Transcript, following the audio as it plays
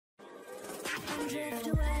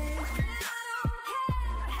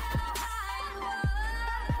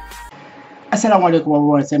Assalamu alaikum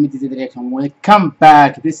everyone, Samir this is reaction. Welcome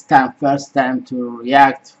back. This time, first time to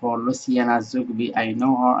react for Luciana Zogbi. I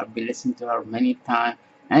know her, I've been listening to her many times,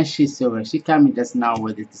 and she's so good. She came in just now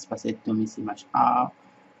with this Despacito, Missy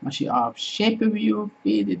Mashup, shape of you,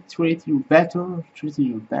 feed it, treating you better, treating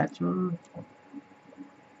you better.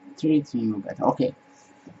 Okay,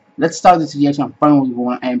 let's start this reaction. Fun with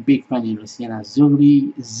one. I'm big fan of Luciana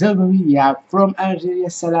Zogbi. Yeah, from Algeria.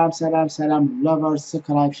 Salam, salam, salam. Lovers,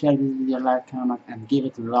 subscribe, share this video, like, comment, and give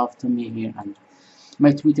it love to me here. And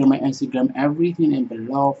my Twitter, my Instagram, everything in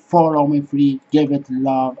below. Follow me free. Give it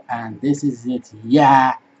love. And this is it.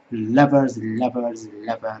 Yeah, lovers.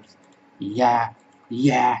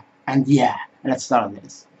 Yeah, and yeah. Let's start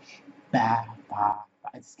this. Ba, ba, ba.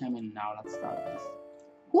 It's coming now. Let's start this.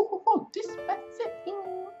 Despacito.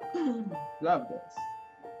 Love this.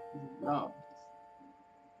 Love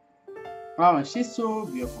this. Wow, she's so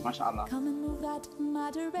beautiful, mashallah. Come and move that in my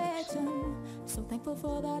direction. So thankful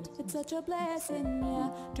for that, it's such a blessing, yeah.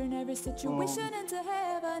 Turn every situation into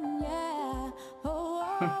heaven, yeah. Oh,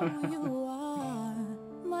 you are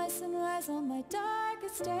my sunrise on my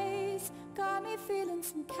darkest days. Got me feeling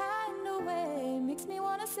some kind of way. Makes me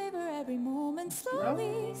wanna savor every moment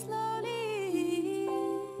slowly.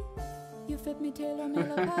 You fit me, tailor me,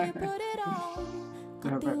 love how you put it on.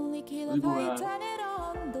 Got the only key, love how you turn it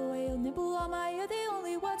on. The way you nibble on my ear, the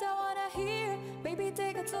only words I wanna hear. Baby,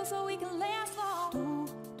 take it slow so we can last long.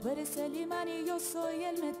 Tú eres el imán y yo soy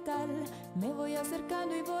el metal. Me voy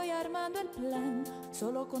acercando y voy armando el plan.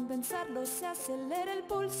 Solo con pensarlo se acelera el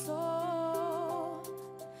pulso.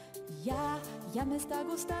 Ya me está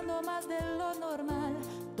gustando más de lo normal.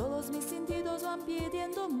 Todos mis sentidos van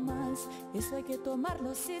pidiendo más. Eso hay que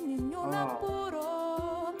tomarlo sin ningún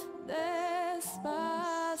apuro.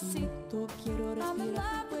 Despacito, quiero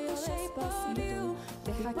respirar tu cuello despacito.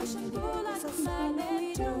 Deja que me diga cosas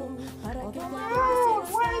adentro para que te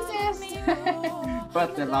acuerdes conmigo.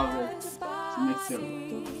 But I love it. Makes it.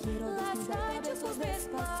 Quiero desnudarte besos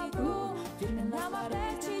despacito. Firme en la pared,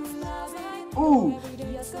 Ooh,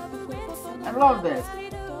 I love this.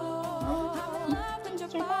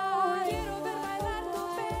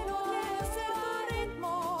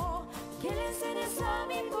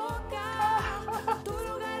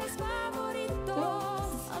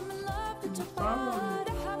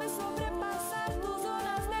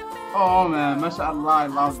 Oh man, mashallah, I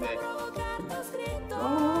love it.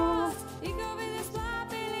 Oh.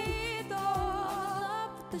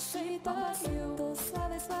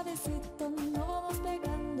 Suavecito, nos vamos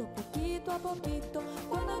pegando poquito a poquito.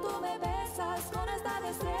 Cuando tú me besas con esta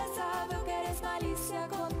destreza, veo que eres malicia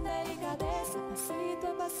con delicadeza. Pasito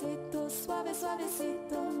a pasito,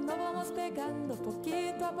 suavecito, nos vamos pegando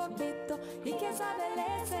poquito a poquito. Y quién sabe,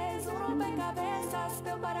 es un rompecabezas,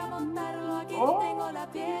 veo para montarlo, aquí tengo la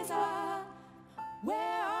pieza.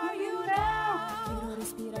 Where are you now? Quiero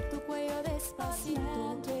respirar tu cuello despacito.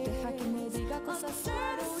 Deja que me diga cosas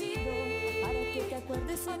al oído, para que te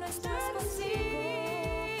acuerdes si no estás consigo.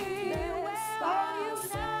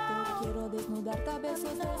 Despacito, quiero desnudarte a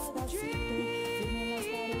besos despacito. Firme las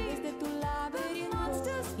paredes de tu laberinto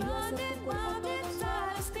y hacer tu cuerpo todo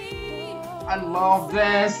suavecito. I love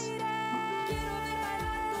this.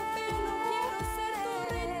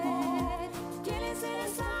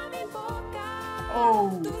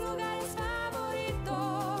 Oh. Tus lugares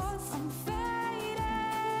favoritos. I'm faded.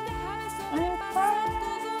 Déjame sobrepasar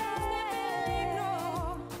tus zonas de peligro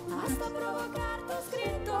hasta provocar tus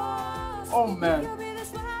gritos. Oh man. Y olvides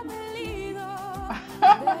tu apellido.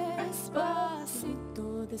 Despacito,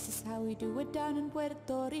 this is how we do it down in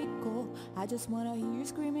Puerto Rico. I just wanna hear you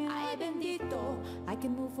screaming, ay bendito. I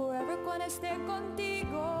can move forever cuando esté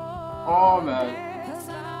contigo. Oh man. Cause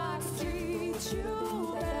I treat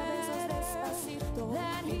you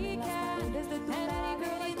that he can, and any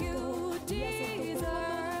girl like you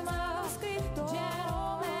deserve a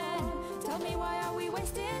gentleman. Tell me, why are we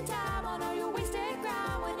wasting time on all your wasted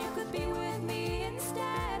ground when you could be with me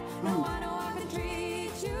instead? No, I know I could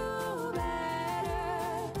treat you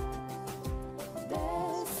better.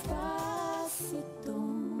 Despacito.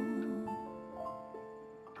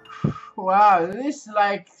 Wow, this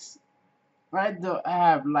like I don't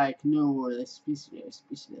have like no word speechless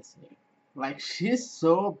here. Like she's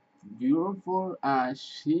so beautiful and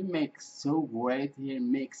she makes so great here,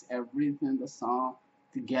 makes everything the song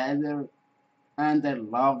together, and I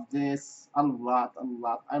love this a lot.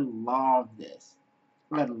 I love this.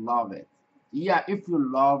 I love it. Yeah, if you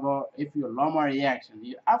love her, if you love my reaction,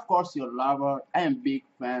 of course you love her. I am big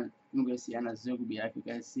fan. Luciana Zogbi, like you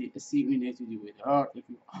can see you need to do with her. If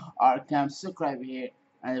you are can subscribe here,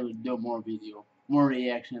 and I will do more video, more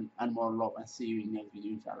reaction, and more love. And see you in next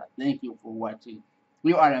video, inshallah. Thank you for watching.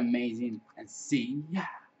 You are amazing, and see ya.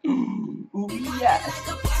 Ooh,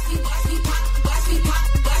 yeah.